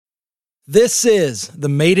This is the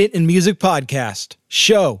Made It in Music podcast,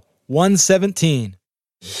 show 117.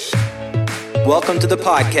 Welcome to the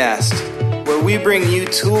podcast, where we bring you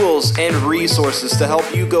tools and resources to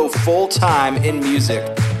help you go full-time in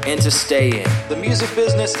music and to stay in. The music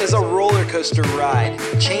business is a roller coaster ride,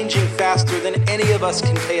 changing faster than any of us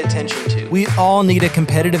can pay attention to. We all need a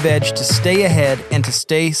competitive edge to stay ahead and to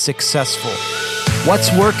stay successful.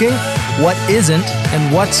 What's working, what isn't,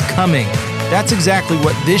 and what's coming. That's exactly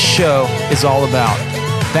what this show is all about.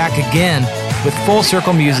 Back again with Full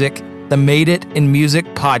Circle Music, the Made It in Music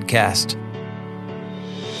podcast.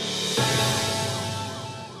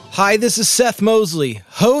 Hi, this is Seth Mosley,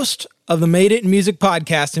 host of the Made It in Music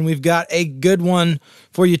podcast, and we've got a good one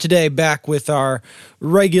for you today, back with our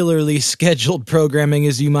regularly scheduled programming,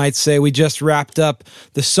 as you might say. We just wrapped up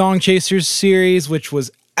the Song Chasers series, which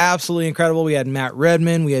was absolutely incredible. We had Matt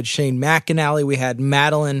Redman, we had Shane McAnally, we had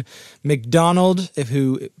Madeline McDonald,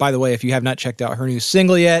 who, by the way, if you have not checked out her new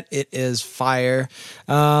single yet, it is fire.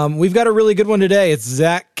 We've got a really good one today. It's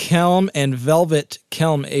Zach Kelm and Velvet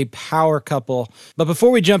Kelm, a power couple. But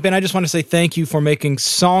before we jump in, I just want to say thank you for making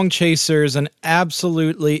Song Chasers an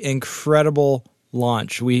absolutely incredible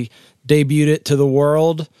launch. We debuted it to the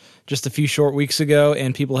world just a few short weeks ago,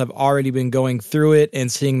 and people have already been going through it and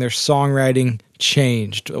seeing their songwriting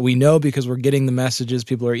changed. We know because we're getting the messages.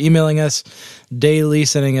 People are emailing us daily,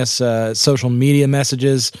 sending us social media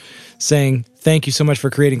messages saying, thank you so much for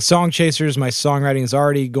creating Song Chasers. My songwriting is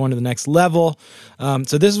already going to the next level.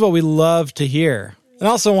 So this is what we love to hear. And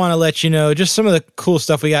I also want to let you know just some of the cool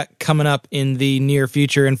stuff we got coming up in the near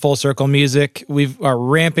future in Full Circle Music. We are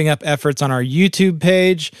ramping up efforts on our YouTube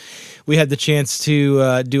page. We had the chance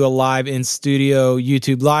to do a live in-studio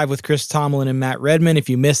YouTube Live with Chris Tomlin and Matt Redman. If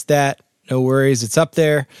you missed that, no worries. It's up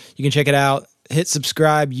there. You can check it out. Hit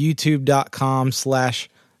subscribe,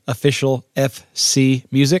 youtube.com/official FC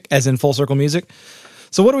music, as in Full Circle Music.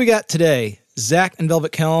 So what do we got today? Zach and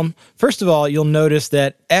Velvet Kelm. First of all, you'll notice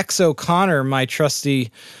that X O'Connor, my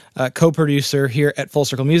trusty co-producer here at Full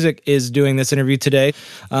Circle Music, is doing this interview today.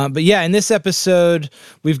 But yeah, in this episode,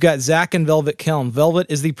 we've got Zach and Velvet Kelm. Velvet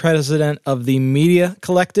is the president of the Media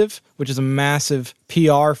Collective, which is a massive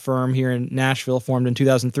PR firm here in Nashville, formed in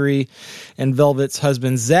 2003. And Velvet's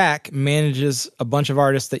husband, Zach, manages a bunch of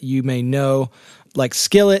artists that you may know, like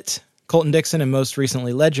Skillet, Colton Dixon, and most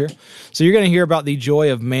recently Ledger. So you're going to hear about the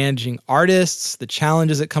joy of managing artists, the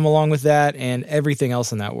challenges that come along with that, and everything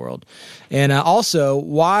else in that world. And also,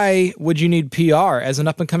 why would you need PR as an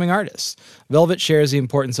up-and-coming artist? Velvet shares the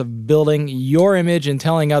importance of building your image and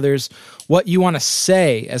telling others what you want to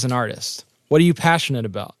say as an artist. What are you passionate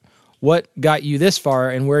about? What got you this far,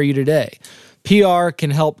 and where are you today? PR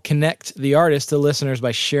can help connect the artist to listeners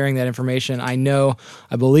by sharing that information. I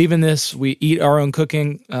believe in this. We eat our own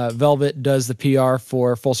cooking. Velvet does the PR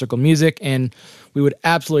for Full Circle Music, and we would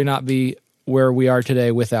absolutely not be where we are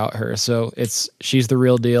today without her. So she's the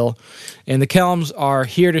real deal. And the Kelms are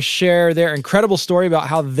here to share their incredible story about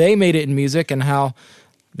how they made it in music and how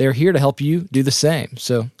they're here to help you do the same.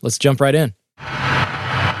 So let's jump right in.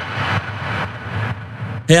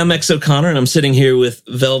 Hey, I'm X O'Connor, and I'm sitting here with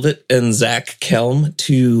Velvet and Zach Kelm,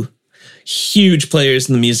 two huge players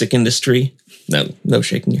in the music industry. No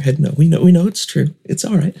shaking your head. No, we know it's true. It's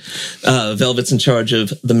all right. Velvet's in charge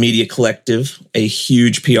of the Media Collective, a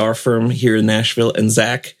huge PR firm here in Nashville, and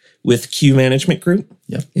Zach with Q Management Group.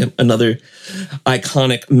 Yep, another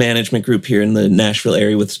iconic management group here in the Nashville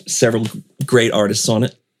area with several great artists on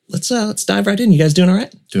it. Let's dive right in. You guys doing all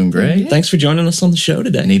right? Doing great. Thanks for joining us on the show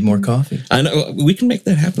today. I need more coffee. I know. We can make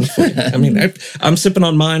that happen for you. I mean, I'm sipping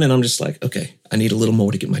on mine, and I'm just like, okay, I need a little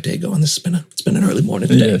more to get my day going. It's been an early morning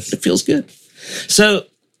today. Yes. It feels good. So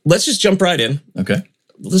let's just jump right in. Okay.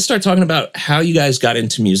 Let's start talking about how you guys got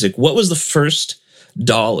into music. What was the first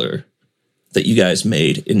dollar that you guys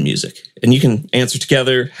made in music? And you can answer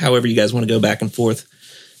together however you guys want to go back and forth.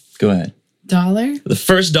 Go ahead. Dollar? The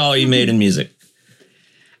first dollar you made in music.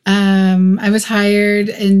 I was hired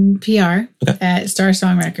in PR at Star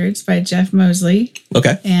Song Records by Jeff Mosley.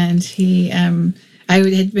 Okay. And I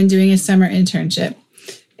had been doing a summer internship.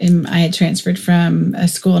 And I had transferred from a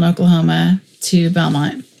school in Oklahoma to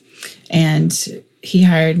Belmont. And he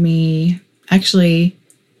hired me, now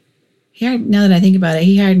that I think about it,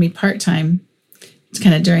 he hired me part-time. It's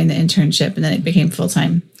kind of during the internship, and then it became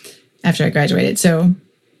full-time after I graduated. So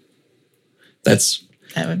that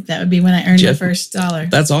would be when I earned the first dollar.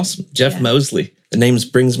 That's awesome. Jeff Mosley. The name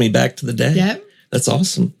brings me back to the day. Yep. That's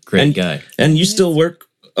awesome. Great guy. And you still work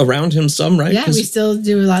around him some, right? Yeah, we still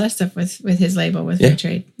do a lot of stuff with his label, with Fair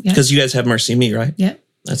Trade. Because you guys have Mercy Me, right? Yep.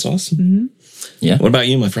 That's awesome. Mm-hmm. Yeah. What about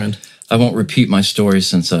you, my friend? I won't repeat my story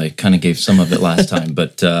since I kind of gave some of it last time,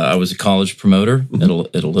 but I was a college promoter at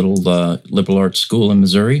a little liberal arts school in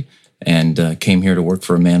Missouri, and came here to work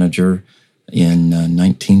for a manager in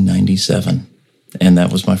 1997. And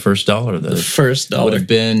that was my first dollar. The first dollar would have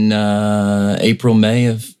been April, May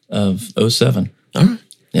of 07. All right.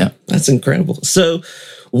 Yeah. That's incredible. So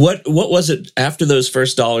what was it after those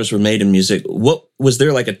first dollars were made in music? What was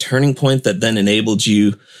there like a turning point that then enabled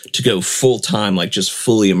you to go full time, like just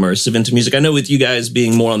fully immersive into music? I know with you guys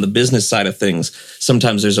being more on the business side of things,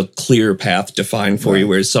 sometimes there's a clear path defined for you,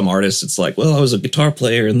 whereas some artists, it's like, well, I was a guitar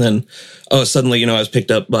player and then, suddenly, I was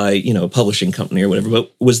picked up by, a publishing company or whatever.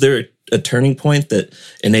 But was there a turning point that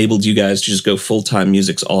enabled you guys to just go full time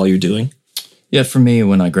music's all you're doing? Yeah, for me,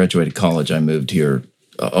 when I graduated college, I moved here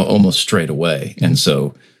almost straight away. And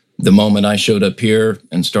so the moment I showed up here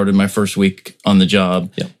and started my first week on the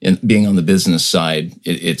job, and being on the business side,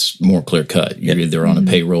 it's more clear cut. You're either on a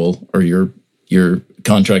payroll or your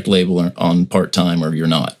contract label on part-time or you're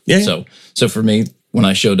not. So for me, when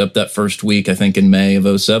I showed up that first week, I think in May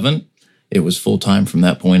of 07, it was full-time from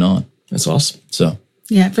that point on. That's awesome. So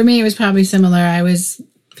yeah, for me, it was probably similar. I was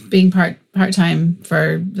being part-time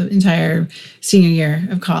for the entire senior year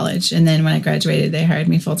of college. And then when I graduated, they hired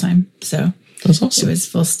me full-time. So that's awesome. It was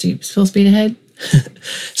full speed ahead.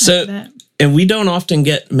 So, and we don't often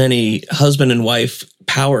get many husband and wife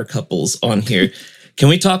power couples on here. Can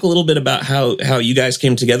we talk a little bit about how you guys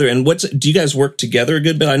came together, and do you guys work together a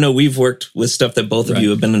good bit? I know we've worked with stuff that both of you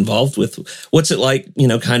have been involved with. What's it like,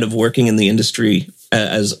 kind of working in the industry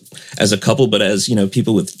as a couple, but as,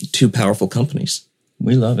 people with two powerful companies?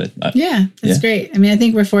 We love it. It's great. I mean, I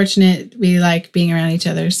think we're fortunate. We like being around each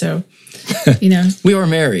other. So, we are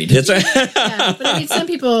married. That's right. But I mean, some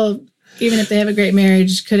people, even if they have a great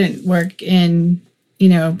marriage, couldn't work in,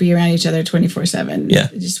 be around each other 24/7.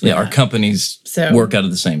 Yeah. Our companies work out of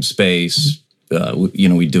the same space.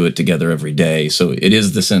 We do it together every day. So it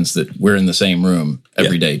is the sense that we're in the same room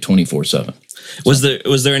every day, 24/7.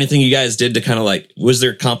 Was there anything you guys did to kind of was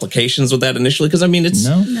there complications with that initially? Because I mean, it's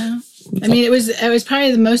no. I mean, it was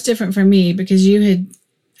probably the most different for me because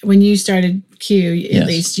when you started Q, at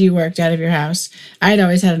least you worked out of your house. I had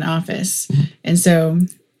always had an office. And so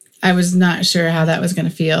I was not sure how that was going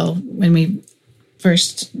to feel when we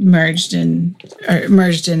first merged in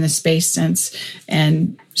the space sense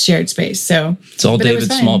and shared space. So it's all David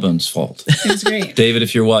Smallbone's fault. It was great. David,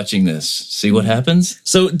 if you're watching this, see what happens?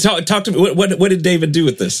 So talk to me. What did David do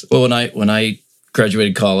with this? Well, when I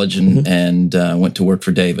graduated college and went to work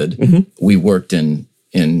for David, we worked in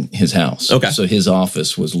his house. Okay. So his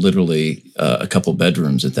office was literally a couple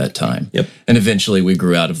bedrooms at that time. Yep. And eventually we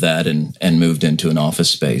grew out of that and moved into an office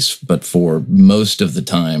space. But for most of the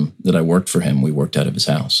time that I worked for him, we worked out of his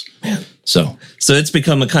house. Man. So it's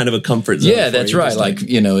become a kind of a comfort zone. Yeah, that's right. Like,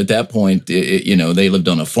 at that point, they lived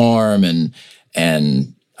on a farm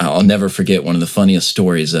and I'll never forget one of the funniest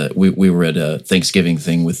stories. We were at a Thanksgiving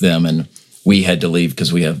thing with them and we had to leave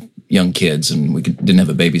because we have young kids and we didn't have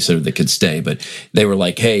a babysitter that could stay, but they were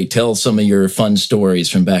like, hey, tell some of your fun stories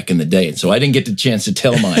from back in the day. And so I didn't get the chance to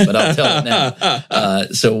tell mine, but I'll tell it now.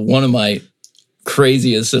 So one of my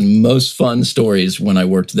craziest and most fun stories when I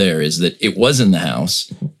worked there is that it was in the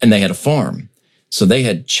house and they had a farm. So they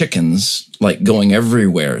had chickens like going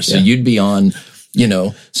everywhere. So you'd be on,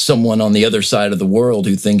 someone on the other side of the world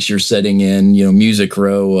who thinks you're sitting in, Music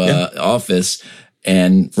Row office.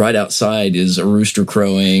 And right outside is a rooster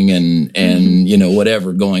crowing and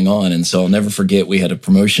whatever going on. And so I'll never forget we had a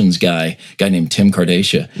promotions guy named Tim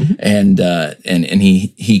Kardashian, and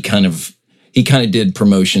he kind of did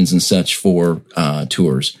promotions and such for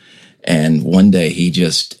tours. And one day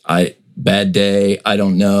bad day, I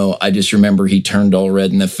don't know. I just remember he turned all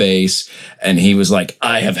red in the face and he was like,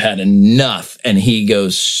 I have had enough. And he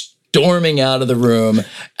goes storming out of the room,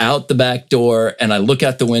 out the back door, and I look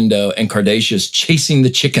out the window, and Kardashian's chasing the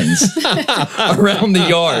chickens around the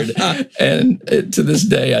yard. And to this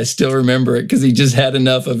day, I still remember it because he just had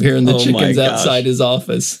enough of hearing the chickens outside his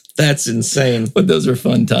office. That's insane. But those are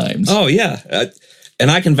fun times. Oh, yeah. And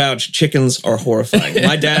I can vouch, chickens are horrifying.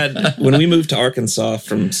 My dad, when we moved to Arkansas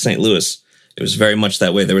from St. Louis, it was very much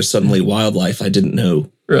that way. There was suddenly wildlife I didn't know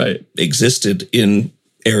existed in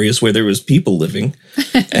areas where there was people living.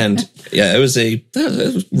 And it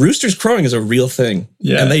was roosters crowing is a real thing.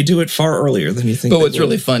 Yeah. And they do it far earlier than you think. But what's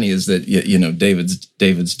really funny is that,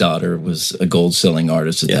 David's daughter was a gold selling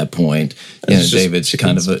artist at that point. David's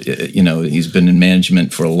kind of he's been in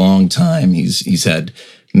management for a long time. He's had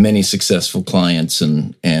many successful clients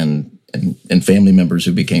and family members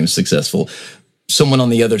who became successful. someone on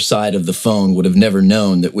the other side of the phone would have never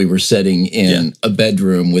known that we were sitting in a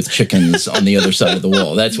bedroom with chickens on the other side of the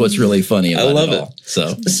wall. That's what's really funny about I love it all.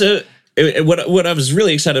 So what I was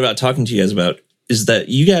really excited about talking to you guys about is that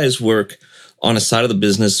you guys work on a side of the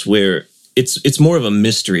business where it's more of a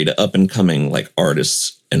mystery to up and coming like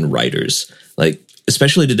artists and writers. Like,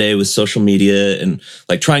 especially today with social media and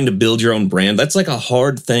like trying to build your own brand, that's like a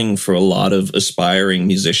hard thing for a lot of aspiring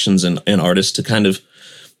musicians and artists to kind of,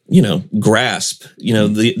 grasp,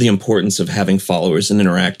 the importance of having followers and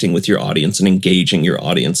interacting with your audience and engaging your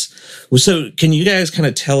audience. So can you guys kind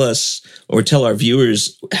of tell us or tell our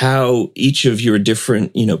viewers how each of your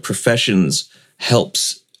different, professions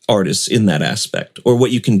helps artists in that aspect, or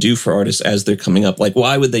what you can do for artists as they're coming up? Like,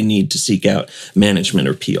 why would they need to seek out management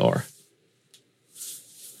or PR?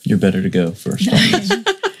 You're better to go first.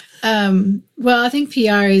 Well, I think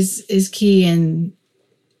PR is key in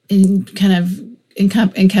kind of I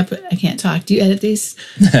can't talk. Do you edit these?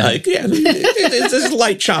 It's just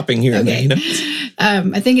light chopping here and there.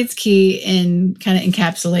 I think it's key in kind of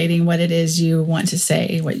encapsulating what it is you want to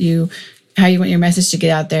say, how you want your message to get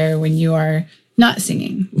out there when you are not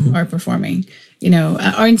singing or performing,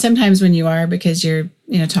 or sometimes when you are, because you're,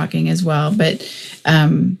 talking as well. But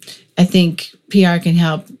I think PR can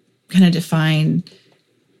help kind of define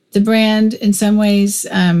the brand in some ways,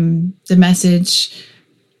 the message.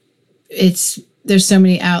 There's so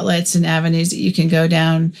many outlets and avenues that you can go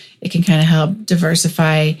down. It can kind of help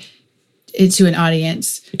diversify it to an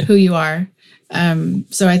audience who you are.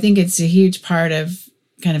 So I think it's a huge part of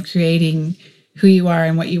kind of creating who you are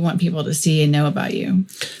and what you want people to see and know about you.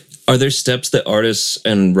 Are there steps that artists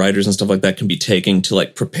and writers and stuff like that can be taking to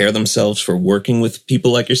like prepare themselves for working with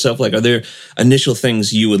people like yourself? Like, are there initial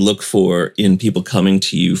things you would look for in people coming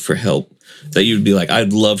to you for help that you'd be like,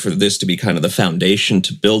 I'd love for this to be kind of the foundation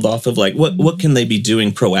to build off of? Like, what can they be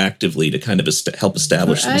doing proactively to kind of help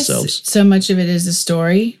establish themselves? So much of it is a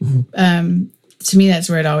story. To me, that's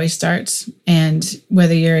where it always starts. And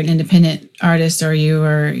whether you're an independent artist or you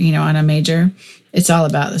are, on a major, it's all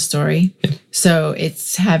about the story. So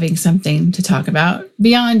it's having something to talk about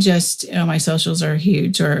beyond just, my socials are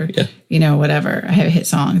huge or, whatever. I have a hit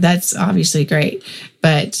song. That's obviously great.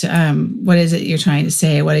 But what is it you're trying to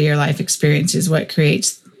say? What are your life experiences? What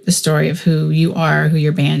creates the story of who you are, who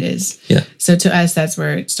your band is? Yeah. So to us, that's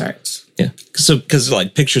where it starts. Yeah. So, because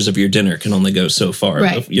like pictures of your dinner can only go so far,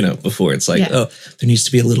 right. Before it's like, oh, there needs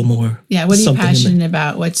to be a little more. Yeah. What are you passionate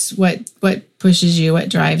about? What pushes you? What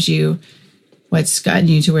drives you? What's gotten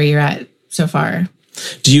you to where you're at so far?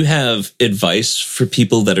 Do you have advice for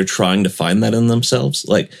people that are trying to find that in themselves?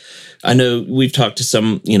 Like, I know we've talked to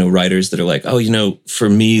some, writers that are like, oh, for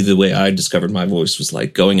me, the way I discovered my voice was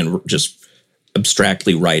like going and just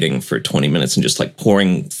abstractly writing for 20 minutes and just like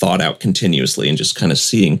pouring thought out continuously and just kind of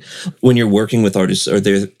seeing when you're working with artists, are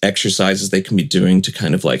there exercises they can be doing to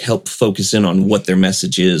kind of like help focus in on what their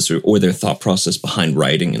message is or their thought process behind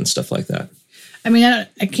writing and stuff like that? I mean,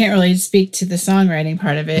 I can't really speak to the songwriting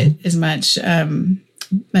part of it as much.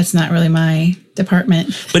 That's not really my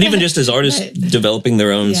department. But even just as artists developing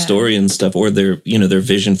their own story and stuff, or their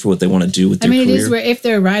vision for what they want to do with their career. It is where, if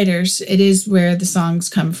they're writers, it is where the songs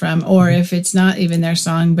come from. Or if it's not even their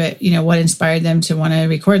song, but, what inspired them to want to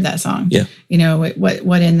record that song? Yeah.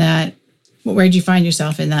 What in that, where'd you find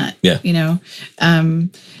yourself in that? Yeah.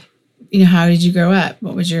 How did you grow up?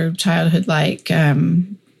 What was your childhood like?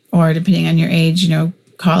 Or depending on your age,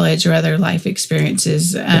 college or other life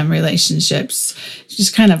experiences, relationships,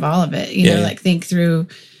 just kind of all of it, like think through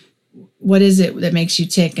what is it that makes you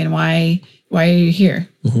tick and why are you here?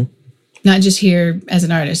 Mm-hmm. Not just here as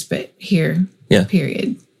an artist, but here,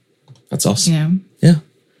 period. That's awesome. Yeah.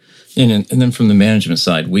 And then from the management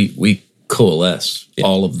side, we coalesce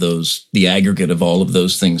all of those, the aggregate of all of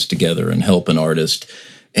those things together and help an artist.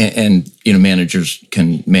 And managers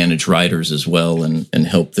can manage writers as well and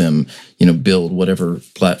help them, build whatever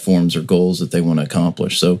platforms or goals that they want to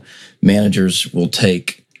accomplish. So managers will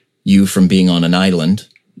take you from being on an island,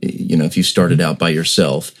 if you started out by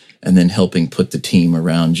yourself, and then helping put the team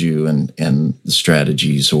around you and the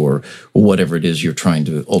strategies or whatever it is you're trying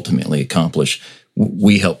to ultimately accomplish.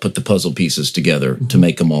 We help put the puzzle pieces together to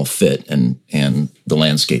make them all fit and the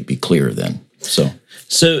landscape be clear then. So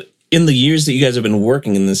in the years that you guys have been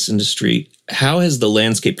working in this industry, how has the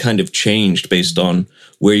landscape kind of changed based on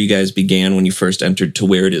where you guys began when you first entered to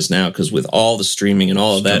where it is now? Because with all the streaming and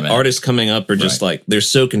all of that, artists coming up are just like, they're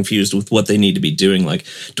so confused with what they need to be doing. Like,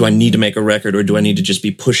 do I need to make a record or do I need to just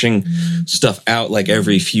be pushing stuff out like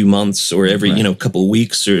every few months or every, couple of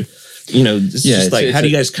weeks? Or It's just like, how do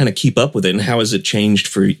you guys kind of keep up with it, and how has it changed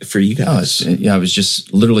for you guys? I was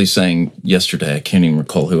just literally saying yesterday, I can't even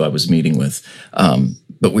recall who I was meeting with,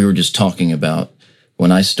 but we were just talking about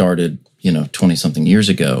when I started, 20-something years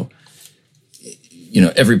ago,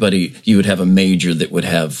 everybody, you would have a major that would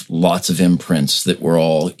have lots of imprints that were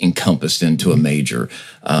all encompassed into a major.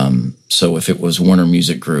 So if it was Warner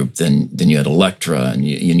Music Group, then you had Elektra, and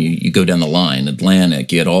you go down the line,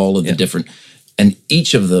 Atlantic, you had all of the different, and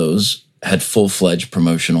each of those had full-fledged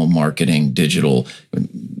promotional marketing, digital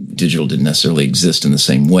didn't necessarily exist in the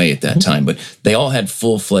same way at that time, but they all had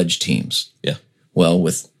full-fledged teams. Yeah. Well,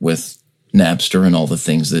 with Napster and all the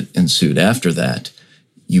things that ensued after that,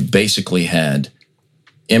 you basically had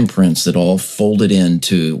imprints that all folded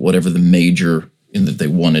into whatever the major that they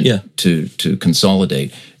wanted to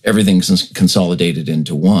consolidate. Everything's consolidated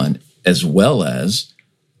into one, as well as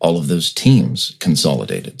all of those teams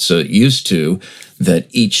consolidated. So it used to that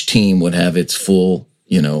each team would have its full,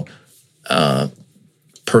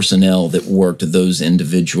 personnel that worked those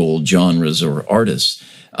individual genres or artists.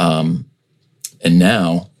 And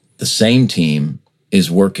now the same team is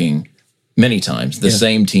working many times. The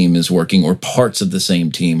same team is working, or parts of the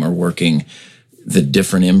same team are working the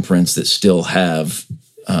different imprints that still have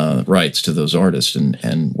rights to those artists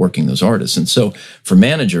and working those artists. And so for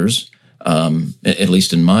managers, at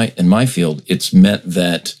least in my field, it's meant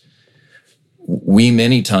that we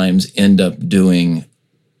many times end up doing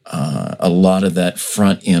a lot of that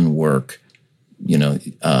front end work.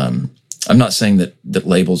 I'm not saying that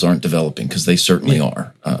labels aren't developing, because they certainly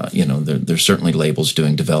are. There's certainly labels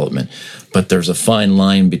doing development, but there's a fine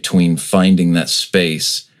line between finding that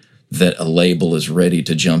space that a label is ready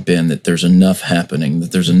to jump in, that there's enough happening,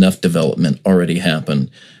 that there's enough development already happened,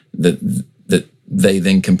 that they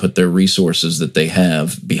then can put their resources that they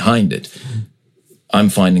have behind it. I'm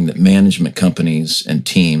finding that management companies and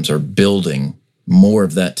teams are building more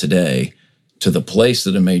of that today to the place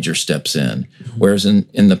that a major steps in. Whereas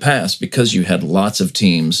in the past, because you had lots of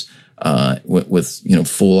teams with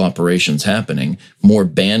full operations happening, more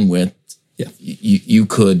bandwidth, you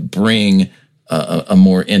could bring a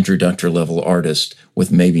more introductory level artist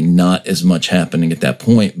with maybe not as much happening at that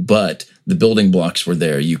point, but the building blocks were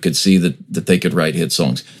there. You could see that they could write hit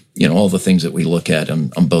songs, all the things that we look at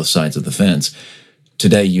on both sides of the fence.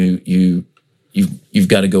 Today, you've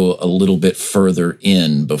got to go a little bit further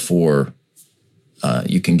in before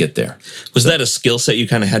you can get there. Was that a skill set you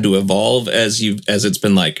kind of had to evolve as it's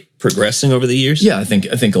been like progressing over the years? Yeah, I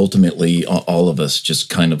think ultimately all of us just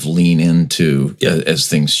kind of lean into as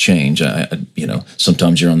things change.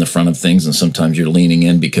 Sometimes you're on the front of things, and sometimes you're leaning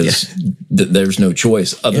in because there's no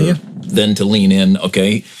choice other than to lean in.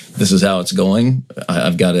 Okay, this is how it's going.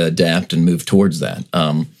 I've got to adapt and move towards that.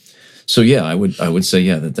 I would say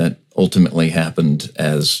that ultimately happened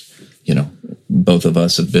as both of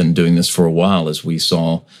us have been doing this for a while, as we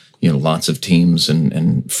saw, lots of teams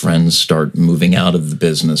and friends start moving out of the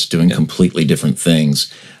business, doing completely different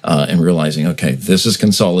things, and realizing, okay, this is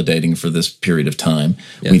consolidating for this period of time.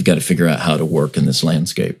 Yeah. We've got to figure out how to work in this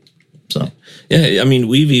landscape. So, yeah, I mean,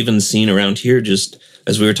 we've even seen around here, just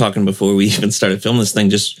as we were talking before we even started filming this thing,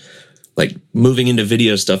 just like moving into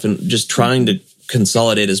video stuff and just trying to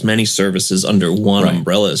consolidate as many services under one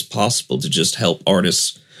umbrella as possible to just help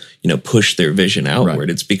artists push their vision outward. Right.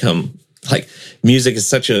 It's become like music is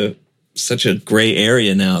such a gray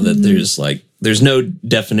area now that there's no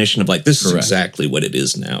definition of like, this is exactly what it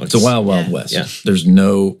is now. It's a wild west. Yeah. There's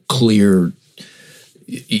no clear,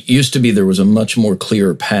 it used to be there was a much more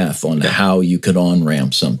clear path on how you could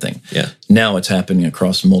on-ramp something. Yeah. Now it's happening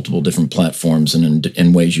across multiple different platforms and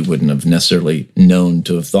in ways you wouldn't have necessarily known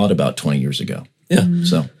to have thought about 20 years ago. Yeah.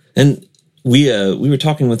 So, and we were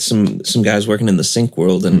talking with some guys working in the sync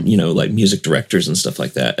world and, like music directors and stuff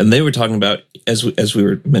like that. And they were talking about, as we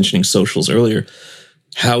were mentioning socials earlier,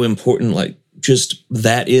 how important like just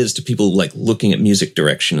that is to people like looking at music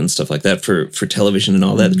direction and stuff like that for television and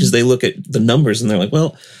all that, because they look at the numbers and they're like,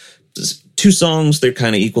 well, 2 songs, they're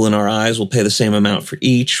kind of equal in our eyes. We'll pay the same amount for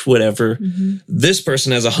each, whatever. Mm-hmm. This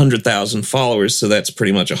person has 100,000 followers, so that's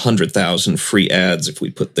pretty much 100,000 free ads if we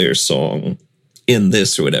put their song in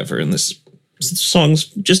this or whatever. And this song's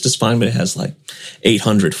just as fine, but it has like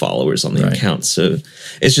 800 followers on the account. So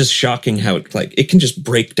it's just shocking how it can just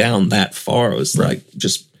break down that far. It was like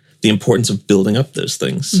just the importance of building up those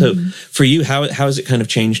things. So for you, how has it kind of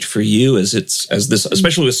changed for you as this,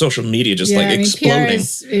 especially with social media, just exploding?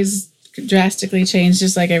 PR is drastically changed,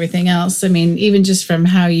 just like everything else. I mean, even just from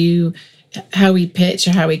how we pitch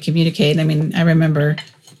or how we communicate. I mean, I remember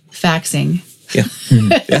faxing. Yeah.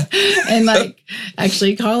 And like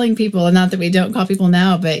actually calling people, and not that we don't call people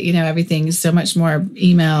now, but everything's so much more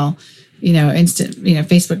email instant,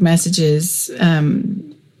 Facebook messages,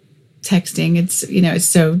 texting. It's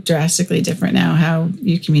so drastically different now how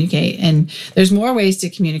you communicate, and there's more ways to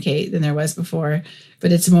communicate than there was before,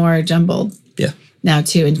 but it's more jumbled now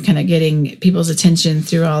too, and kind of getting people's attention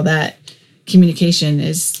through all that communication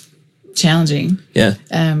is challenging.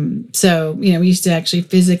 So we used to actually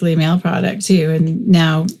physically mail product too, and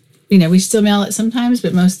now we still mail it sometimes,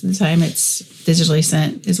 but most of the time it's digitally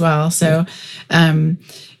sent as well. So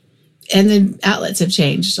and the outlets have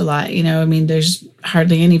changed a lot. There's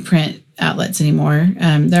hardly any print outlets anymore.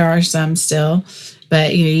 There are some still,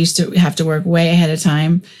 but you used to have to work way ahead of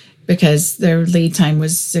time because their lead time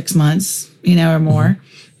was 6 months, or more.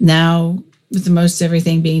 Now, with the most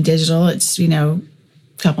everything being digital, it's a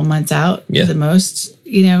couple months out the most.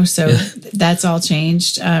 So that's all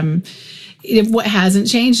changed. What hasn't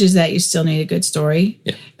changed is that you still need a good story.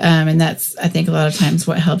 And that's, I think, a lot of times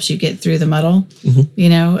what helps you get through the muddle.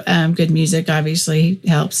 Good music obviously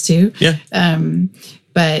helps too.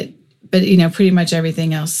 But pretty much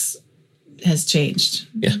everything else has changed.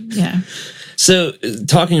 So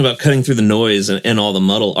talking about cutting through the noise and all the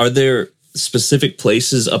muddle, are there specific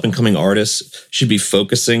places up and coming artists should be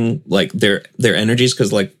focusing like their energies?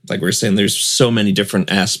 Because like we were saying, there's so many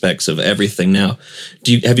different aspects of everything now.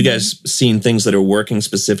 Have you guys seen things that are working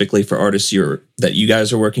specifically for artists that you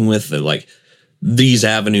guys are working with, that like these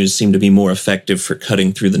avenues seem to be more effective for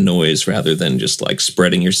cutting through the noise rather than just like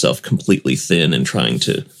spreading yourself completely thin and trying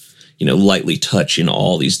to lightly touch in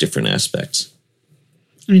all these different aspects?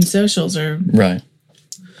 Socials are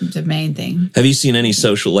the main thing. Have you seen any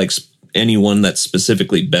social, like anyone that's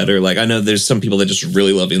specifically better? Like I know there's some people that just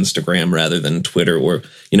really love Instagram rather than Twitter, or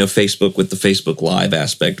Facebook with the Facebook Live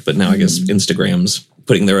aspect, but now I guess Instagram's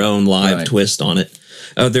putting their own live twist on it.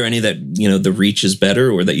 Are there any that the reach is better,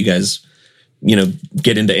 or that you guys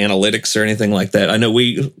get into analytics or anything like that? I know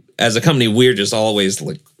we as a company, we're just always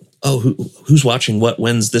like, who's watching what,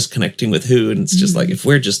 when's this connecting with who? And it's just like, if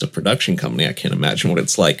we're just a production company, I can't imagine what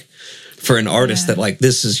it's like for an artist that like,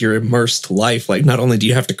 this is your immersed life. Like, not only do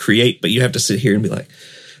you have to create, but you have to sit here and be like,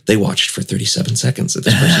 they watched for 37 seconds.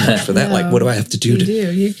 This person watched for that. Like, what do I have to do?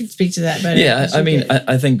 You can speak to that better. Yeah,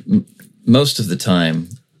 I think most of the time,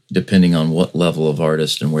 depending on what level of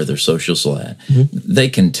artist and where their socials are at, they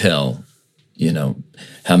can tell,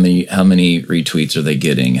 how many retweets are they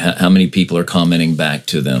getting? How many people are commenting back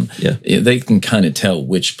to them? They can kind of tell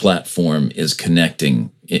which platform is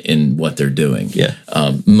connecting in what they're doing.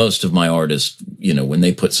 Most of my artists, when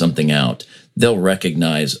they put something out, they'll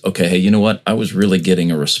recognize, okay, hey, you know what? I was really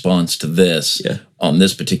getting a response to this on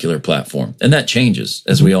this particular platform. And that changes,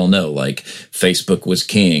 as we all know. Like, Facebook was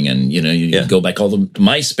king, and, you go back, all the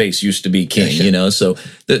MySpace used to be king, So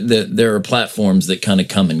there are platforms that kind of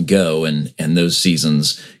come and go, and those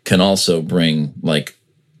seasons can also bring, like,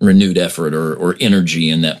 renewed effort or energy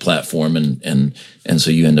in that platform. And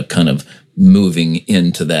so you end up kind of moving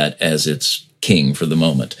into that as its king for the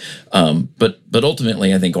moment. But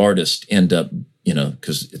ultimately, I think artists end up,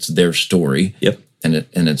 because it's their story. And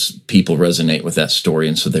it's people resonate with that story,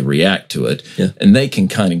 and so they react to it. And they can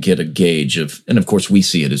kind of get a gauge of, and of course we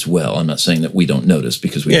see it as well. I'm not saying that we don't notice,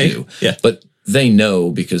 because we do. But they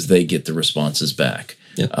know because they get the responses back.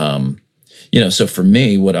 So for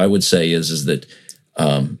me, what I would say is that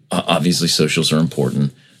obviously socials are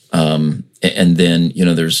important. And then,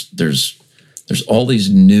 there's all these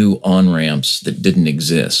new on-ramps that didn't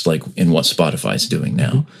exist, like in what Spotify's doing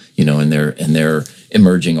now, in their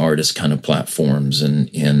emerging artist kind of platforms, and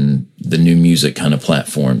in the new music kind of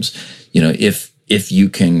platforms. If you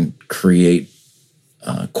can create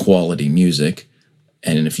quality music,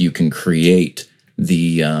 and if you can create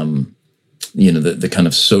the the kind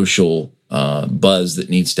of social buzz that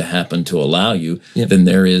needs to happen to allow you, then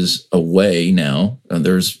there is a way now.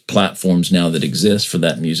 There's platforms now that exist for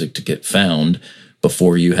that music to get found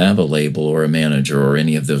before you have a label or a manager or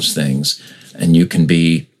any of those things. And you can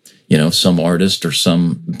be, some artist or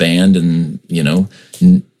some band in,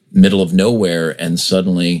 middle of nowhere, and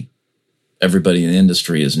suddenly everybody in the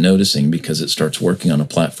industry is noticing because it starts working on a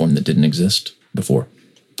platform that didn't exist before.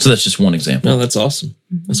 So that's just one example. No, that's awesome.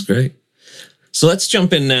 That's great. So let's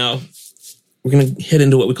jump in now. We're going to hit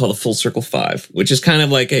into what we call the Full Circle 5, which is kind of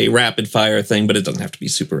like a rapid fire thing, but it doesn't have to be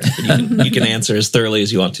super rapid. You can answer as thoroughly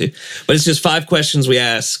as you want to. But it's just 5 questions we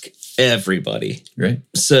ask everybody. Right.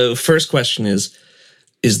 So first question is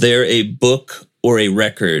there a book or a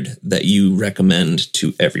record that you recommend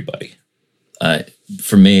to everybody?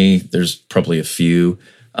 For me, there's probably a few.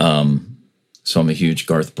 So I'm a huge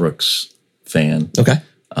Garth Brooks fan. Okay.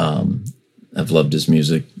 I've loved his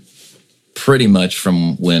music pretty much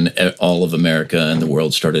from when all of America and the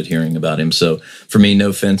world started hearing about him. So for me,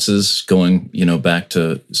 No Fences, going, back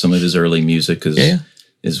to some of his early music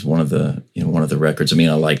is one of the records. I mean,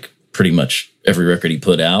 I like pretty much every record he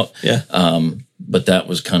put out. Yeah. But that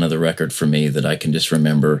was kind of the record for me that I can just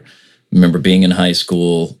remember being in high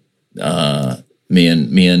school. I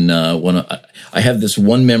have this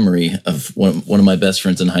one memory of one of my best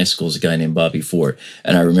friends in high school is a guy named Bobby Ford.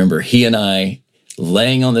 And I remember he and I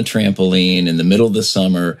laying on the trampoline in the middle of the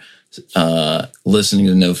summer, listening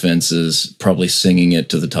to No Fences, probably singing it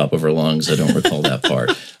to the top of our lungs. I don't recall that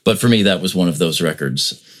part. But for me, that was one of those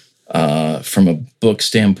records. From a book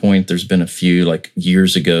standpoint, there's been a few, like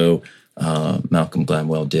years ago, Malcolm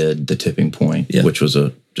Gladwell did The Tipping Point, which was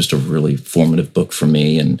just a really formative book for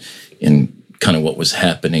me and kind of what was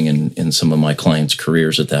happening in some of my clients'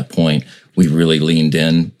 careers at that point. We really leaned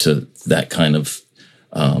into that kind of,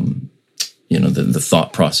 the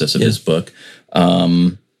thought process of his book.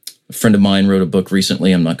 A friend of mine wrote a book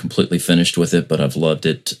recently. I'm not completely finished with it, but I've loved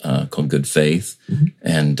it, called Good Faith.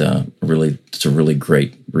 And it's a really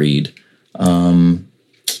great read. A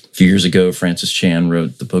few years ago, Francis Chan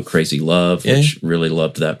wrote the book Crazy Love, which really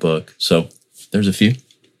loved that book. So there's a few.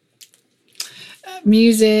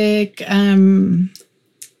 Music, there's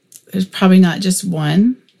probably not just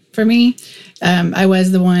one for me. I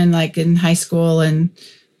was the one like in high school and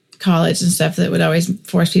college and stuff that would always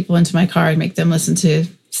force people into my car and make them listen to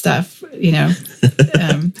stuff, but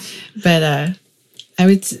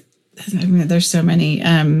there's so many.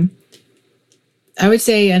 I would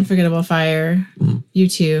say Unforgettable Fire,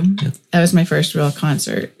 U2. Yeah. That was my first real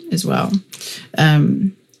concert as well.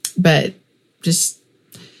 But just,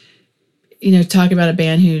 talk about a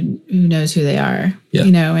band who knows who they are,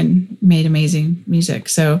 and made amazing music.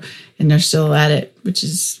 So, and they're still at it, which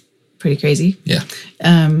is pretty crazy. Yeah.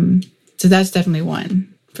 So that's definitely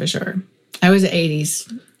one for sure. I was an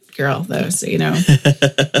 80s girl though. So,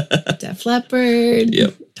 Def Leppard,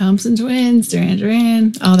 Thompson Twins, Duran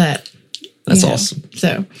Duran, all that. That's awesome.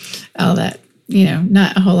 So all that,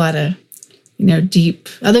 not a whole lot of, deep,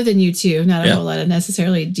 other than U2, not a whole lot of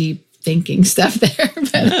necessarily deep thinking stuff there.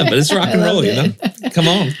 But it's rock and roll, Come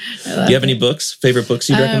on. Do you have any books, favorite books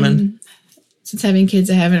you'd recommend? Since having kids,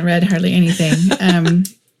 I haven't read hardly anything.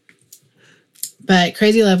 But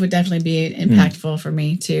Crazy Love would definitely be impactful for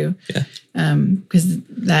me too. Yeah. Because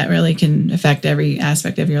that really can affect every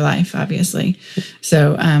aspect of your life, obviously.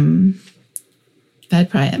 So,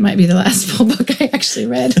 it might be the last full book I actually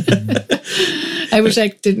read. I wish I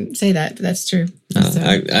didn't say that, but that's true.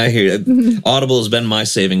 I hear it. Audible has been my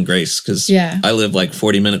saving grace because I live like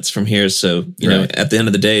 40 minutes from here. So, at the end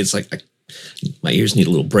of the day, it's like my ears need a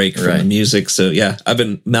little break from the music. So,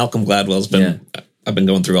 Malcolm Gladwell's I've been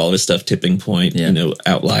going through all of his stuff, Tipping Point,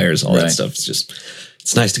 Outliers, all that stuff.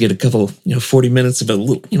 It's nice to get a couple, 40 minutes of a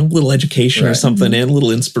little education or something and a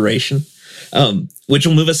little inspiration. Which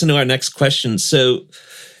will move us into our next question. So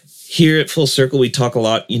here at Full Circle, we talk a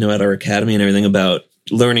lot, at our academy and everything about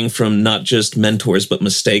learning from not just mentors, but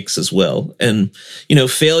mistakes as well. And,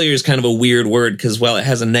 failure is kind of a weird word because while it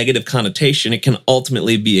has a negative connotation, it can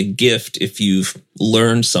ultimately be a gift if you've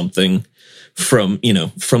learned something from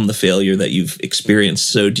the failure that you've experienced.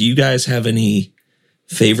 So do you guys have any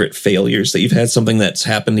favorite failures that you've had, something that's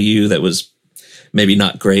happened to you that was maybe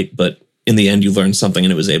not great, but in the end you learned something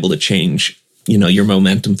and it was able to change, your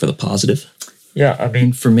momentum for the positive? Yeah. I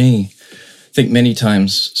mean, for me, I think many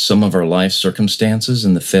times some of our life circumstances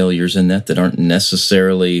and the failures in that aren't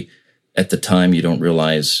necessarily at the time you don't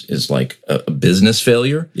realize is like a business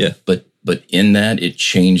failure. Yeah. But in that, it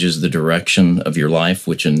changes the direction of your life,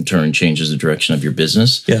 which in turn changes the direction of your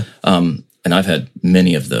business. Yeah. And I've had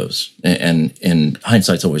many of those. And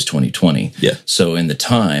hindsight's always 20/20. Yeah. So in the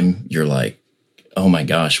time, you're like, oh my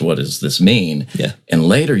gosh, what does this mean? Yeah. And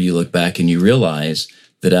later you look back and you realize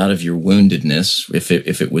that out of your woundedness,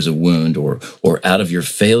 if it was a wound or out of your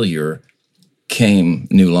failure came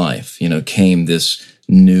new life, came this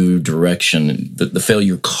new direction. The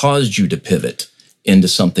failure caused you to pivot into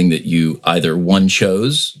something that you either one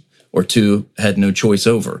chose or two had no choice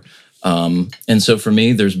over. And so for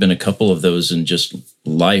me, there's been a couple of those in just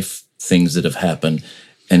life things that have happened.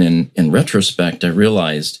 And in retrospect, I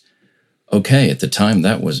realized, okay, at the time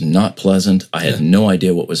that was not pleasant. I had no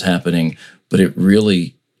idea what was happening, but it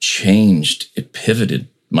really changed. It pivoted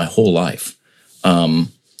my whole life.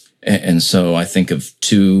 And so I think of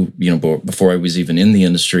two, before I was even in the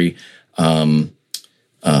industry, I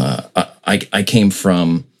came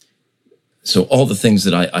from so all the things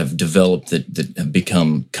that I've developed that have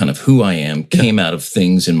become kind of who I am came out of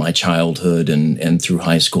things in my childhood and through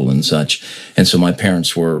high school and such. And so my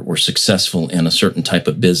parents were successful in a certain type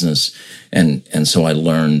of business. And so I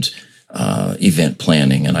learned event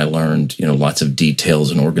planning, and I learned, lots of details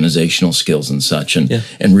and organizational skills and such, and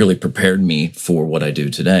really prepared me for what I do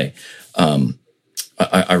today.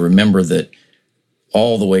 I remember that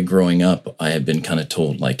all the way growing up, I had been kind of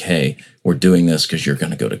told, like, hey, we're doing this because you're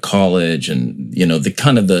going to go to college. And, the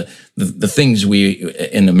kind of the things we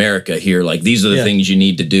in America hear, like, these are the things you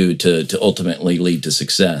need to do to ultimately lead to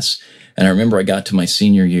success. And I remember I got to my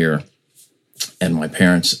senior year, and my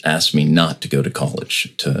parents asked me not to go to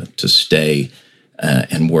college, to stay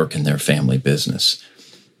and work in their family business.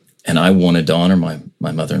 And I wanted to honor my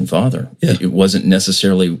mother and father. Yeah. It wasn't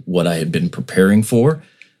necessarily what I had been preparing for.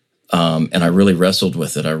 And I really wrestled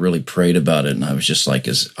with it. I really prayed about it. And I was just like,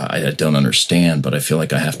 I don't understand, but I feel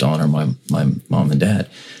like I have to honor my mom and dad.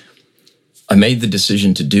 I made the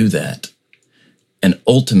decision to do that. And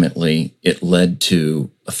ultimately, it led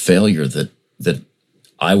to a failure that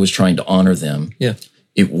I was trying to honor them. Yeah.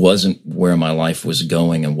 It wasn't where my life was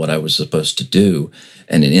going and what I was supposed to do.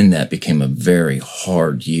 And in that became a very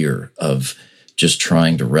hard year of just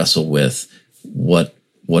trying to wrestle with what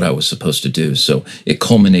I was supposed to do. So it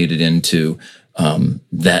culminated into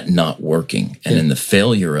that not working. And in the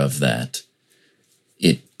failure of that,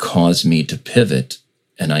 it caused me to pivot.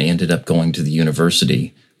 And I ended up going to the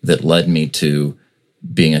university that led me to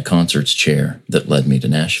being a concerts chair that led me to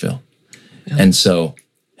Nashville. Yeah. And so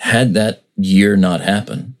had that year not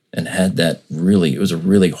happened, and had that it was a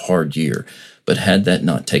really hard year, but had that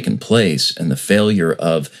not taken place, and the failure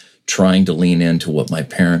of trying to lean into what my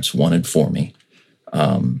parents wanted for me,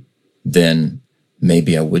 then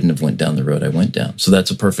maybe I wouldn't have went down the road I went down. So that's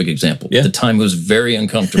a perfect example. Yeah. At the time, it was very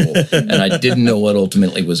uncomfortable, and I didn't know what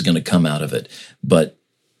ultimately was going to come out of it. But,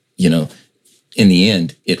 in the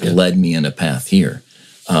end, it led me in a path here.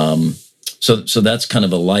 So that's kind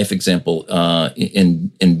of a life example.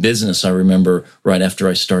 In business, I remember right after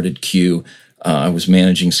I started Q, I was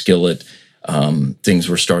managing Skillet. Things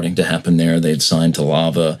were starting to happen there. They had signed to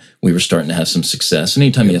Lava. We were starting to have some success. And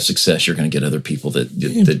anytime you have success, you're going to get other people that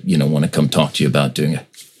want to come talk to you about doing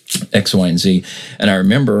X, Y, and Z. And I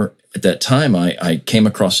remember at that time, I came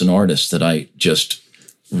across an artist that I just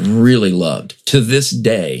really loved. To this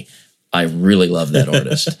day, I really love that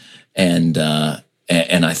artist. And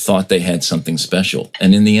I thought they had something special.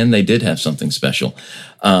 And in the end, they did have something special.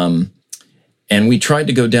 And we tried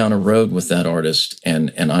to go down a road with that artist,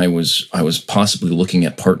 and I was possibly looking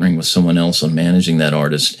at partnering with someone else on managing that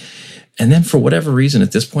artist. And then for whatever reason,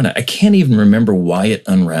 at this point, I can't even remember why it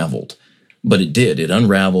unraveled, but it did. It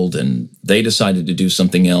unraveled, and they decided to do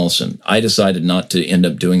something else, and I decided not to end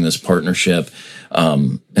up doing this partnership.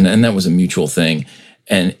 And that was a mutual thing.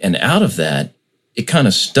 And out of that, it kind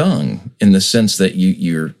of stung in the sense that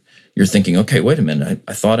you're thinking, okay, wait a minute,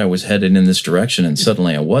 I thought I was headed in this direction, and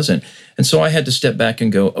suddenly I wasn't. And so I had to step back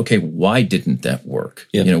and go, okay, why didn't that work?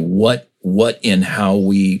 Yeah. What in how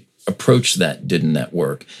we approached that didn't that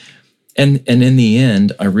work? And in the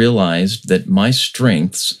end, I realized that my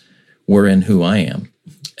strengths were in who I am,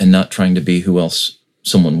 and not trying to be who else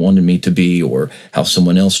someone wanted me to be, or how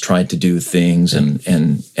someone else tried to do things.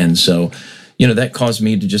 And so, that caused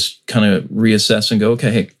me to just kind of reassess and go,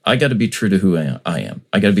 okay, hey, I got to be true to who I am.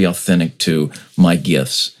 I got to be authentic to my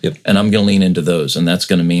gifts. Yep. And I'm going to lean into those. And that's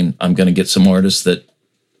going to mean I'm going to get some artists that,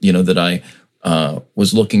 that I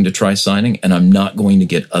was looking to try signing, and I'm not going to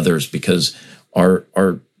get others because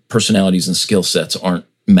our personalities and skill sets aren't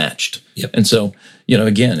matched. Yep. And so,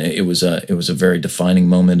 again, it was a very defining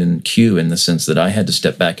moment in Q, in the sense that I had to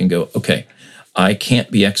step back and go, okay, I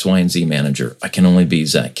can't be X, Y, and Z manager. I can only be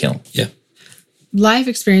Zach Kelm. Yeah. Life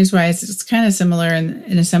experience wise, it's kind of similar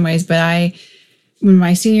in some ways, but when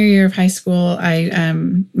my senior year of high school, I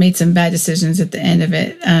made some bad decisions at the end of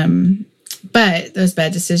it. But those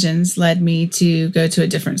bad decisions led me to go to a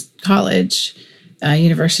different college,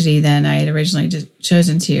 university than I had originally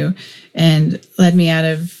chosen to, and led me out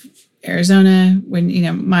of Arizona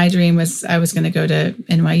when, my dream was I was going to go to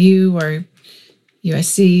NYU or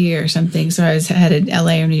USC or something. So I was headed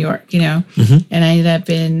LA or New York, mm-hmm. And I ended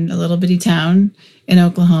up in a little bitty town in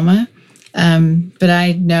Oklahoma. But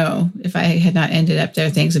I know if I had not ended up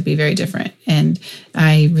there, things would be very different. And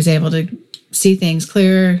I was able to see things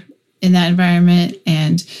clearer in that environment.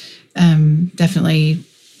 And definitely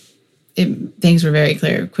things were very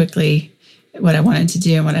clear quickly, what I wanted to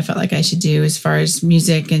do and what I felt like I should do as far as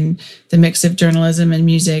music and the mix of journalism and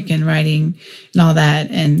music and writing and all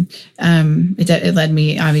that. And it led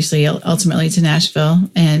me, obviously, ultimately to Nashville.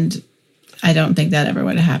 And I don't think that ever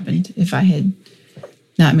would have happened if I had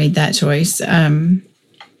not made that choice.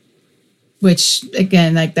 Which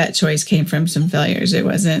again, like that choice came from some failures. It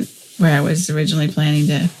wasn't where I was originally planning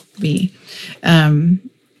to be.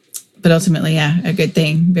 But ultimately, yeah, a good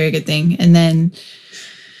thing, very good thing. And then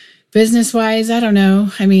business wise, I don't know.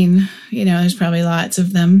 I mean, there's probably lots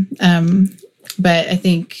of them. But I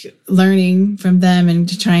think learning from them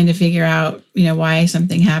and trying to figure out, why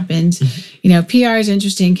something happened, PR is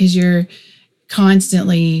interesting because you're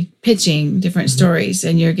constantly pitching different stories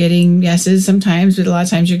and you're getting yeses sometimes, but a lot of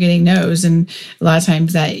times you're getting no's, and a lot of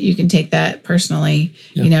times that you can take that personally,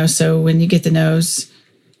 so when you get the no's,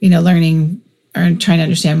 learning or trying to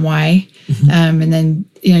understand why, and then,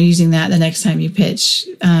 using that the next time you pitch,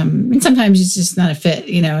 and sometimes it's just not a fit,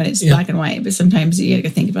 and it's black and white, but sometimes you got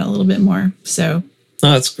to think about it a little bit more. So.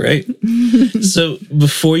 Oh, that's great. So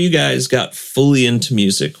before you guys got fully into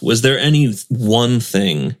music, was there any one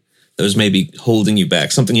thing that was maybe holding you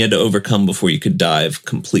back, something you had to overcome before you could dive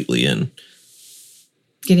completely in?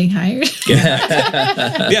 Getting hired.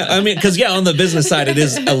 Yeah, I mean, because on the business side, it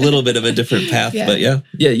is a little bit of a different path, but yeah.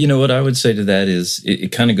 Yeah, what I would say to that is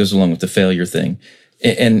it kind of goes along with the failure thing.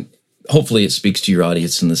 And hopefully it speaks to your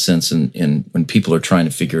audience in the sense in when people are trying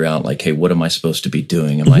to figure out like, hey, what am I supposed to be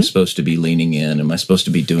doing? Am I supposed to be leaning in? Am I supposed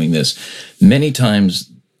to be doing this? Many times,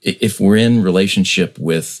 if we're in relationship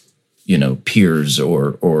with peers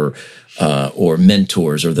or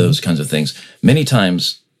mentors or those kinds of things, many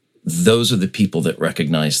times those are the people that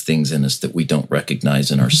recognize things in us that we don't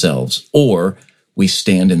recognize in ourselves, or we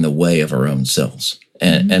stand in the way of our own selves.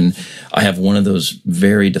 And I have one of those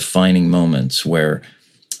very defining moments where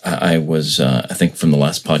I was, I think from the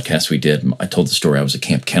last podcast we did, I told the story. I was a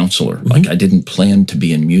camp counselor. Like I didn't plan to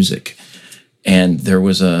be in music. And there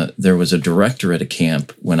was a director at a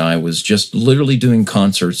camp when I was just literally doing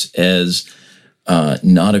concerts as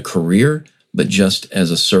not a career, but just as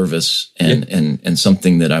a service and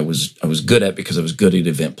something that I was good at because I was good at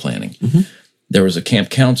event planning. There was a camp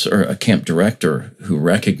counselor, a camp director who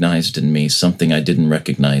recognized in me something I didn't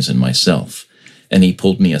recognize in myself. And he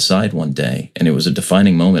pulled me aside one day, and it was a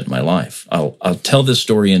defining moment in my life. I'll tell this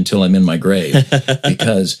story until I'm in my grave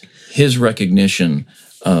because his recognition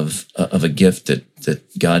of a gift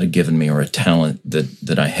that God had given me, or a talent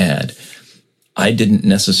that I had, I didn't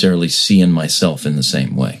necessarily see in myself in the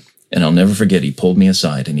same way. And I'll never forget, he pulled me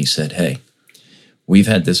aside and he said, hey, we've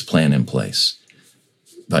had this plan in place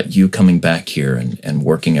about you coming back here and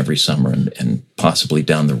working every summer and possibly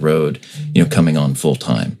down the road, coming on full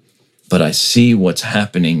time. But I see what's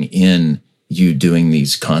happening in you doing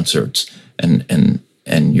these concerts and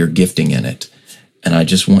your gifting in it. And I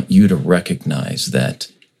just want you to recognize that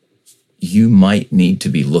you might need to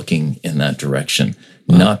be looking in that direction,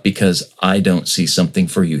 not because I don't see something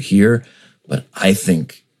for you here, but I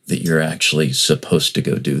think that you're actually supposed to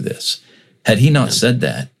go do this. Had he not said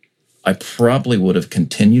that, I probably would have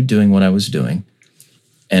continued doing what I was doing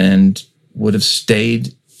and would have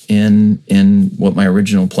stayed in what my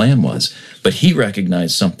original plan was. But he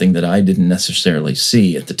recognized something that I didn't necessarily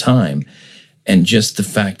see at the time. And just the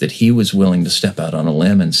fact that he was willing to step out on a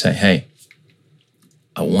limb and say, hey,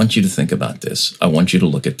 I want you to think about this. I want you to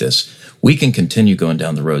look at this. We can continue going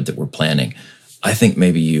down the road that we're planning. I think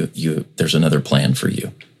maybe you there's another plan for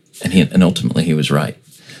you. And ultimately he was right.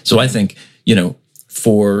 So I think,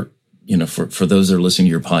 for those that are listening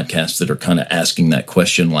to your podcast that are kind of asking that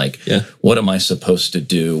question, like, what am I supposed to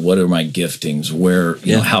do? What are my giftings? Where,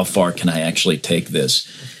 how far can I actually take this?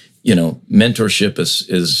 Mentorship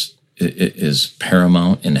is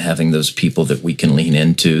paramount in having those people that we can lean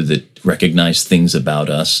into that recognize things about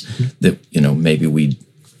us that, maybe we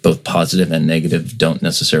both positive and negative don't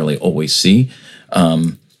necessarily always see,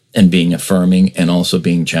 and being affirming and also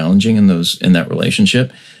being challenging in that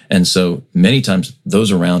relationship. And so many times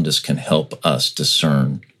those around us can help us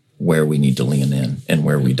discern where we need to lean in and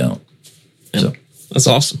where we don't. So that's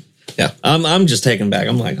awesome. Yeah. I'm just taken back.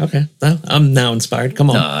 I'm like, okay, I'm now inspired. Come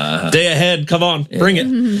on. Day ahead. Come on. Bring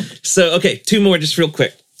it. So, okay, two more just real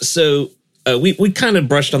quick. So we kind of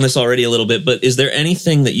brushed on this already a little bit, but is there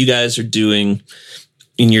anything that you guys are doing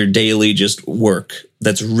in your daily just work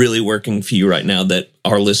that's really working for you right now that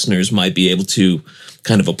our listeners might be able to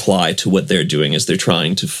kind of apply to what they're doing as they're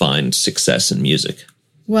trying to find success in music?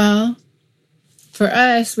 Well, for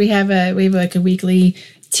us, we have like a weekly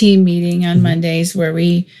team meeting on Mondays where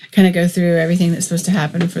we kind of go through everything that's supposed to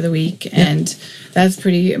happen for the week. And that's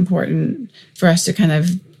pretty important for us to kind of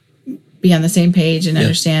be on the same page and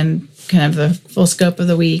understand kind of the full scope of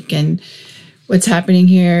the week and what's happening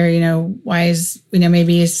here, why is,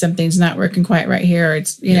 maybe something's not working quite right here. Or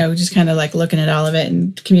it's, just kind of like looking at all of it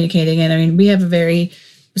and communicating it. I mean, we have a very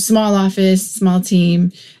small office, small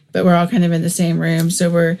team, but we're all kind of in the same room. So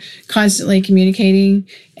we're constantly communicating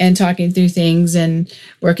and talking through things and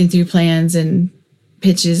working through plans and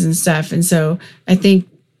pitches and stuff. And so I think,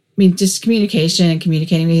 just communication and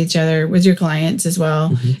communicating with each other, with your clients as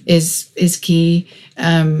well, is key.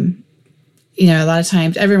 A lot of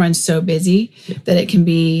times everyone's so busy that it can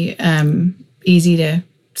be easy to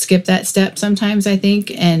skip that step sometimes, I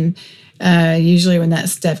think. And usually when that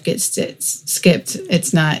step gets skipped,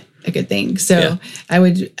 it's not a good thing. So I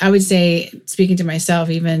would say, speaking to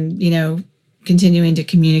myself, even, continuing to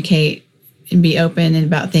communicate and be open and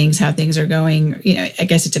about things, how things are going. I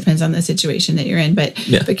guess it depends on the situation that you're in, but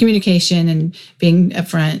communication and being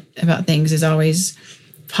upfront about things is always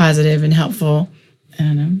positive and helpful. I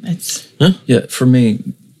don't know. For me,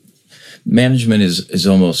 management is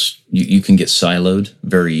almost, you can get siloed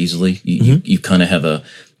very easily. You kind of have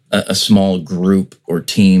a small group or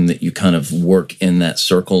team that you kind of work in that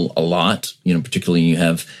circle a lot, particularly you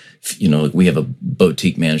have, we have a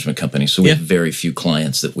boutique management company, so we have very few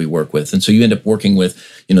clients that we work with. And so you end up working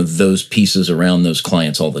with, those pieces around those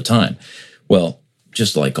clients all the time. Well,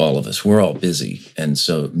 just like all of us, we're all busy. And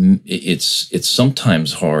so it's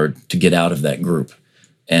sometimes hard to get out of that group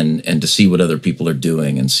and to see what other people are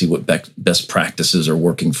doing and see what best practices are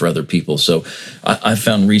working for other people. So I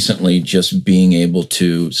found recently just being able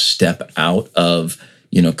to step out of,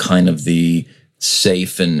 kind of the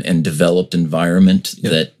safe and developed environment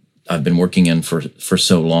that I've been working in for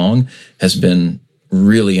so long has been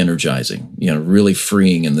really energizing, really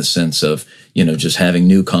freeing in the sense of, just having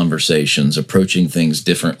new conversations, approaching things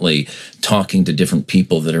differently, talking to different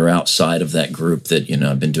people that are outside of that group that,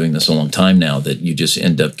 I've been doing this a long time now, that you just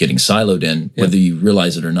end up getting siloed in, whether you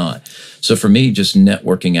realize it or not. So for me, just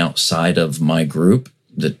networking outside of my group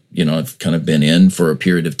that, I've kind of been in for a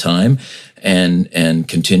period of time and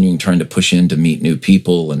continuing trying to push in to meet new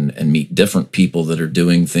people and meet different people that are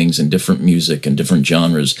doing things in different music and different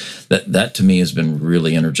genres, that to me has been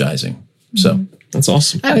really energizing. So that's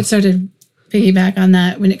awesome. I would sort of piggyback on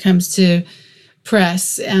that when it comes to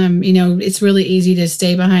press. It's really easy to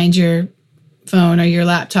stay behind your phone or your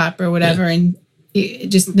laptop or whatever and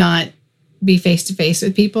just not be face to face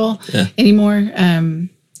with people anymore.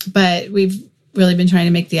 But we've really been trying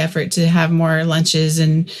to make the effort to have more lunches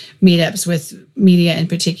and meetups with media in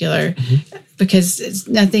particular, because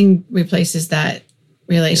nothing replaces that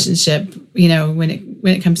relationship. When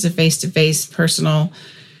it comes to face personal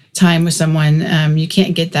time with someone, you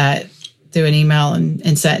can't get that through an email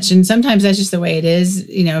and such. And sometimes that's just the way it is,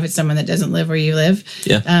 if it's someone that doesn't live where you live.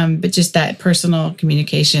 But just that personal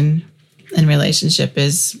communication and relationship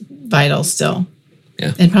is vital still.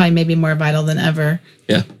 And probably maybe more vital than ever.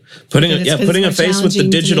 Putting a face with the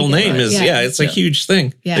digital name is it's a huge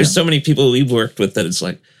thing. There's so many people we've worked with that it's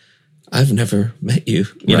like, I've never met you,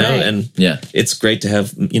 you know, and it's great to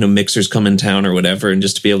have, mixers come in town or whatever, and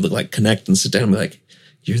just to be able to like connect and sit down and be like,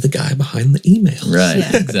 you're the guy behind the emails. Right.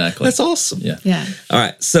 Yeah. Exactly. That's awesome. Yeah. All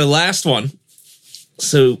right. So last one.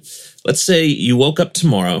 So let's say you woke up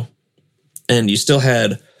tomorrow and you still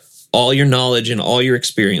had all your knowledge and all your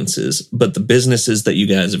experiences, but the businesses that you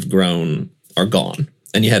guys have grown are gone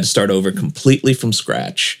and you had to start over completely from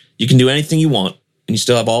scratch. You can do anything you want and you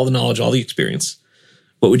still have all the knowledge, all the experience.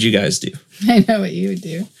 What would you guys do? I know what you would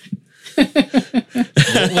do. What would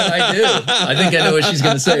I do? I think I know what she's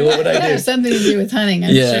going to say. What would I do? Something to do with hunting,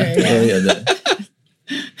 I'm sure.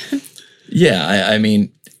 I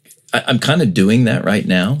mean, I'm kind of doing that right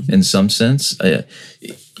now in some sense.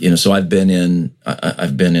 So I've been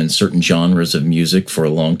in certain genres of music for a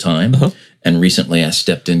long time, and recently I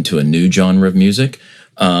stepped into a new genre of music.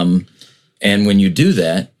 And when you do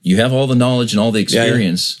that, you have all the knowledge and all the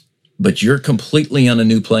experience, but you're completely on a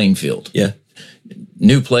new playing field. Yeah.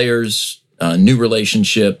 New players, new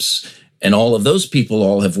relationships, and all of those people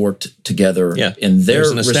all have worked together in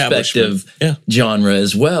their respective genre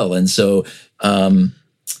as well. And so, I'm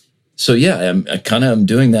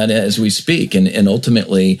doing that as we speak. And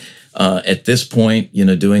ultimately, at this point,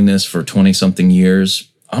 doing this for 20 something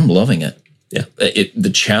years, I'm loving it. Yeah.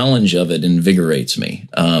 The challenge of it invigorates me.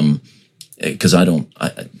 Because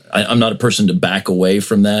I'm not a person to back away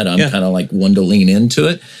from that. I'm kind of like one to lean into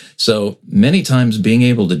it. So many times being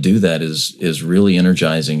able to do that is really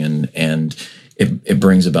energizing, and it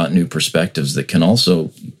brings about new perspectives that can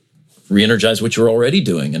also re-energize what you're already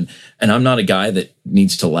doing. And I'm not a guy that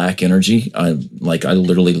needs to lack energy. I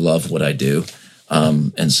literally love what I do.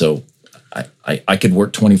 And so I could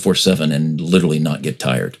work 24/7 and literally not get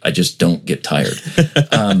tired. I just don't get tired.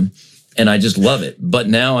 And I just love it. But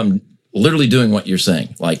now I'm literally doing what you're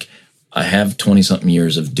saying. Like, I have 20-something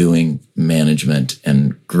years of doing management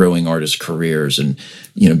and growing artists' careers and,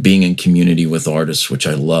 being in community with artists, which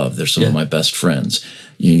I love. They're some of my best friends.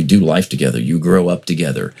 You do life together. You grow up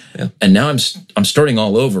together. Yeah. And now I'm starting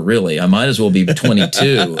all over, really. I might as well be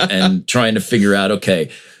 22 and trying to figure out,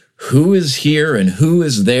 okay, who is here and who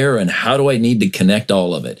is there and how do I need to connect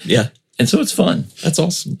all of it? Yeah. And so it's fun. That's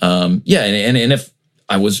awesome. And if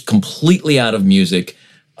I was completely out of music,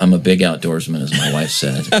 I'm a big outdoorsman, as my wife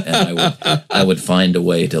said, and I would find a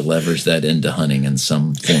way to leverage that into hunting in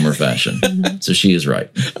some form or fashion. So she is right.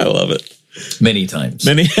 I love it. Many times.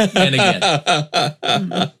 And again.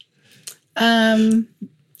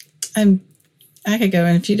 I could go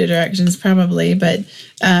in a few directions probably, but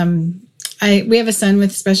we have a son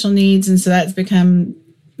with special needs, and so that's become,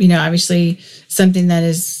 obviously something that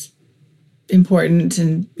is important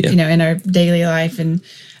and in our daily life. And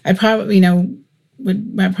I probably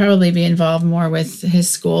might probably be involved more with his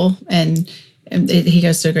school, and he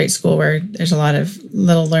goes to a great school where there's a lot of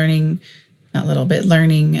learning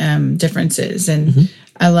differences, and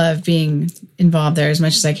I love being involved there as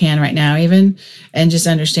much as I can right now, even, and just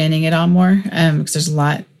understanding it all more, because there's a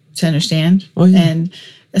lot to understand. And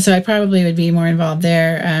so I probably would be more involved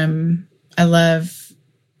there. I love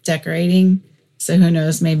decorating, so who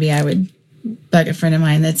knows, maybe I would bug a friend of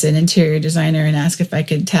mine that's an interior designer and ask if I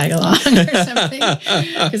could tag along or something,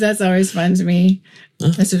 because that's always fun to me.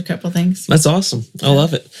 Those are a couple things. That's awesome. I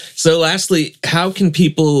love it. So lastly, how can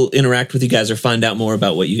people interact with you guys or find out more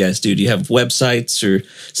about what you guys do? Do you have websites or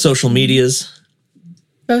social medias?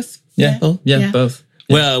 Both. Yeah. Both.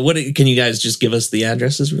 Well, can you guys just give us the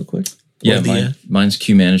addresses real quick? Mine's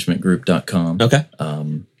qmanagementgroup.com. Okay.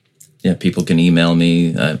 People can email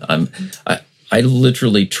me. I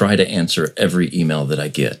literally try to answer every email that I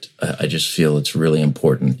get. I just feel it's really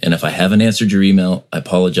important. And if I haven't answered your email, I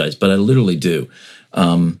apologize, but I literally do.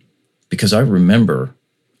 Because I remember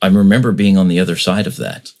being on the other side of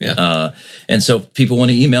that. Yeah. And so if people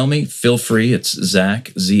want to email me, feel free. It's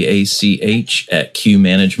Zach, ZACH at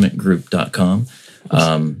qmanagementgroup.com.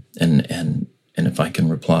 And if I can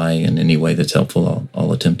reply in any way that's helpful,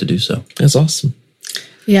 I'll attempt to do so. That's awesome.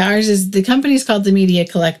 Yeah, the company's called the Media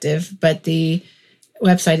Collective, but the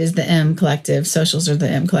website is the M Collective. Socials are the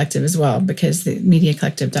M Collective as well, because the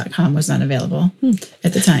mediacollective.com was not available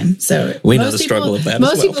at the time. So we know the struggle of that as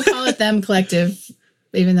well. Most people call it the M Collective,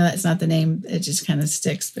 even though that's not the name. It just kind of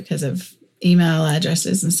sticks because of email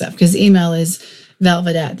addresses and stuff. Because email is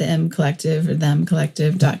velvet at the M Collective or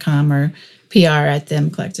themcollective.com or PR at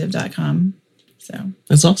themcollective.com. So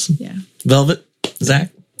that's awesome. Yeah. Velvet,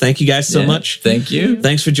 Zach, thank you guys so much. Thank you.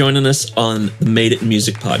 Thanks for joining us on the Made It in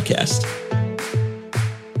Music podcast.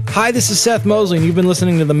 Hi, this is Seth Mosley, and you've been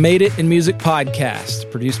listening to the Made It in Music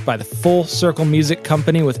podcast, produced by the Full Circle Music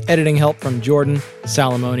Company with editing help from Jordan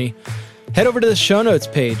Salamoni. Head over to the show notes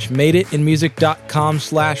page,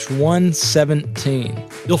 madeitinmusic.com/117.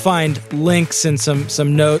 You'll find links and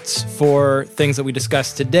some notes for things that we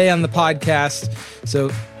discussed today on the podcast, so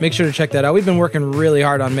make sure to check that out. We've been working really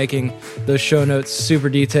hard on making those show notes super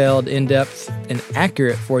detailed, in-depth, and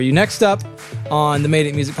accurate for you. Next up on the Made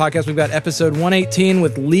It in Music podcast, we've got episode 118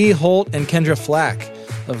 with Lee Holt and Kendra Flack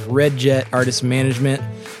of Red Jet Artist Management,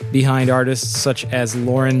 behind artists such as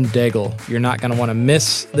Lauren Daigle. You're not going to want to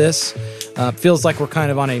miss this. Feels like we're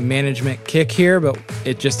kind of on a management kick here, but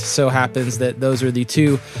it just so happens that those are the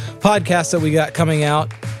two podcasts that we got coming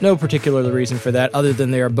out. No particular reason for that, other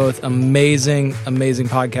than they are both amazing, amazing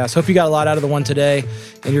podcasts. Hope you got a lot out of the one today,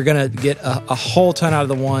 and you're going to get a whole ton out of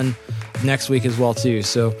the one next week as well, too.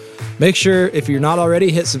 So make sure, if you're not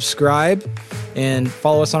already, hit subscribe and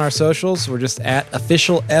follow us on our socials. We're just at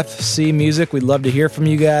Official FC Music. We'd love to hear from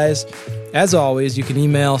you guys. As always, you can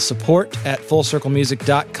email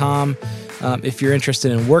support@fullcirclemusic.com if you're interested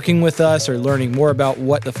in working with us or learning more about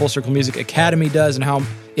what the Full Circle Music Academy does and how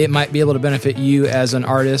it might be able to benefit you as an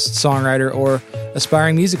artist, songwriter, or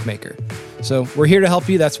aspiring music maker. So we're here to help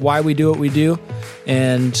you. That's why we do what we do.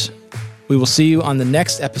 And we will see you on the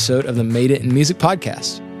next episode of the Made It in Music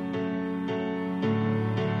podcast.